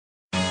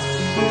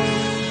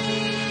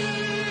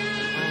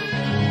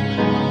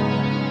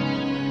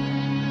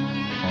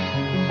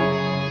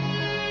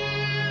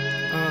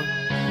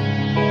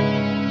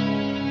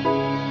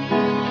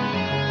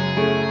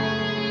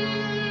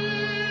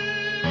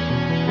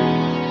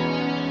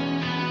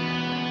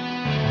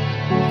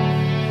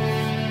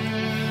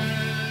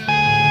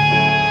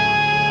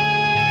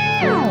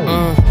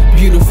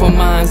Both our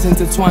minds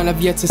intertwined,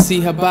 I've yet to see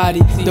her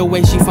body. The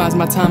way she finds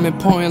my time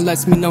important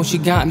lets me know she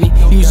got me.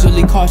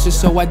 Usually cautious,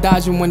 so I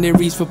dodge them when they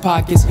reach for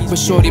pockets. But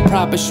shorty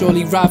proper,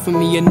 surely ride for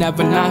me and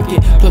never knock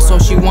it. Plus all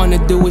she wanna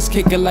do is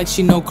kick it like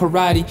she know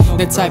karate.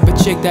 The type of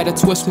chick that'll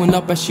twist one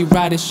up as she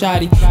ride a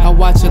shotty. I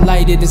watch her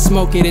light it and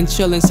smoke it and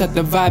chill and set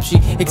the vibe. She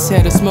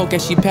exhale the smoke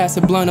as she pass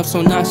the blunt up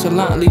so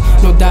nonchalantly.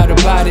 No doubt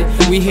about it,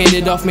 we hit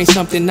it off, made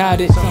something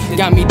out it.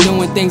 Got me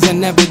doing things I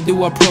never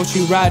do, approach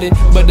you ride it.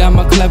 But I'm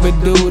a clever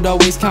dude,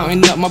 always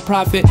counting up my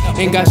profit.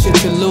 Ain't got shit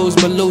to lose,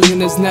 but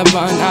losing is never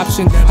an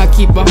option. I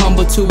keep it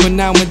humble too, but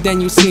now and then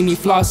you see me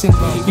flossing.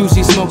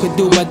 Usually smoke a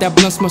dude, but that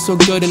blunt smells so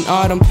good in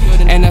autumn.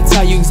 And I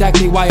tell you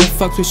exactly why I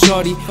fucks with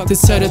shorty. To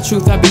tell the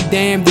truth, I be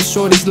damned, the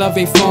shorty's love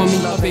ain't for me.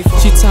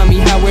 She tell me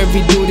how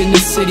every dude in the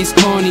city's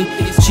corny.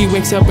 She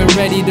wakes up and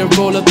ready to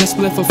roll up and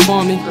split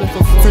for me.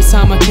 First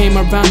time I came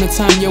around the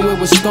time, yo, it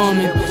was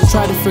storming.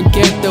 Try to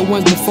forget the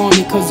ones before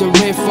me, cause the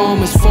red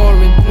form is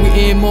foreign.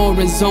 We in more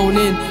and zone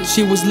in.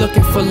 She was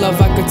looking for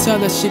love, I could tell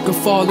that she could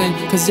fall in.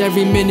 Cause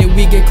every minute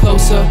we get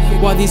closer,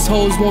 while these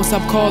hoes won't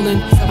stop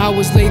calling. I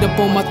was laid up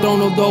on my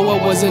throne, although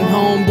I wasn't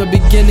home. The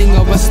beginning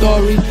of a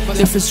story,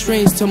 different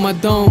strings to my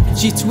dome.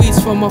 She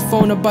tweets from her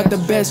phone about the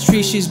best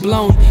tree she's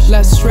blown.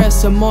 Less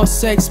stress and more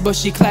sex, but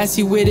she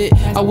classy with it.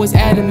 I was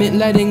adamant,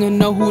 letting her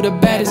know who the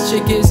baddest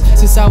chick is.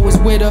 Since I was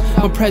with her,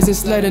 my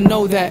presence let her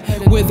know that.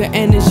 With her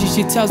energy,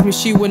 she tells me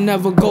she would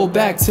never go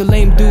back to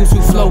lame dudes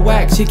who flow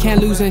whack. She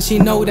can't lose and she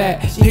know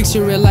that.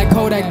 Picture it like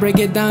Kodak, break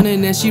it down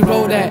and then she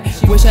wrote that.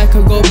 Wish I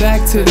could go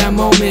back to that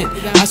moment.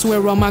 I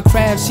swear on my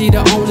craft, she the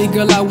only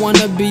girl I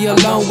wanna be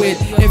alone with.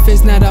 If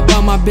it's not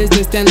about my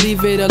business, then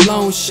leave it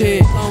alone,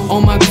 shit.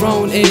 On my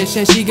grown-ish,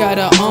 and she got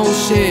her own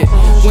shit.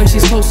 When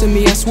she's close to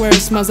me, I swear it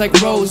smells like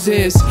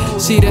roses.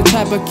 She the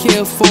type of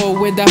kill for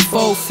with that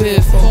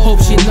 4/5.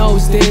 Hope she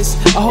knows this.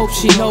 I hope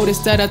she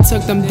noticed that I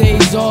took them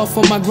days off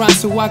on my grind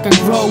so I can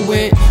grow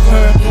with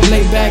her.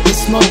 Lay back and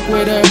smoke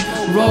with her,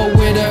 roll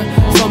with her.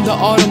 From the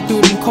autumn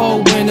through them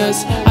cold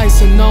winters,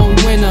 ice unknown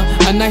winter.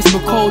 A nice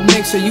but cold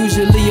mixer,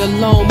 usually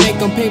alone. Make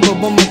them paper,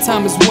 but my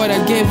time is what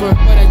I give her.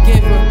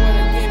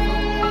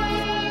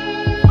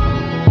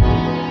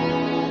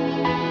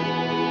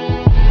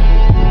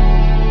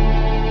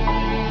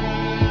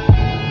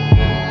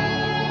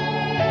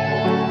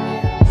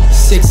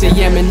 6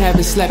 AM and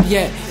haven't slept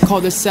yet.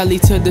 Called the celly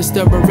to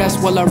disturb her rest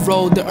while I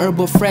rode the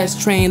herbal fresh.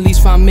 Train leaves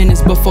 5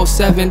 minutes before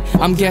 7.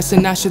 I'm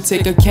guessing I should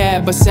take a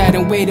cab, but sat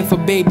and waited for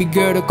baby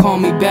girl to call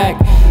me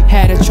back.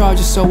 Had a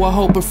charger, so I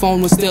hope her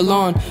phone was still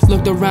on.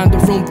 Looked around the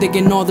room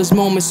thinking all those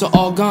moments are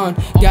all gone.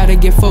 Gotta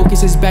get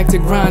focused, it's back to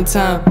grind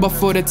time. But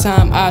for the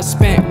time I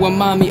spent with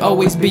mommy,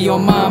 always be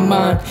on my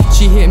mind.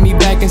 She hit me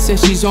back and said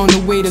she's on the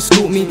way to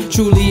scoop me.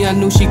 Truly I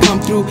knew she'd come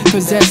through,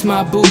 cause that's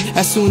my boo.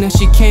 As soon as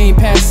she came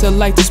past her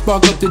light to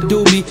spark up the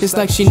doobie. It's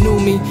like she knew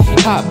me,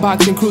 hot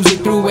boxing,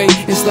 cruising through way.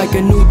 It's like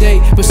a new day,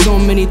 but so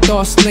many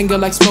thoughts linger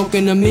like smoke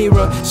in a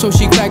mirror. So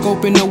she crack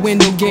open the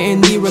window,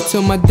 getting nearer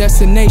to my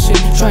destination.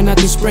 Try not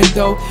to sprint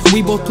though,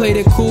 we both played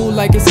it cool,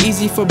 like it's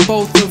easy for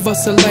both of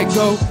us to let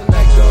go.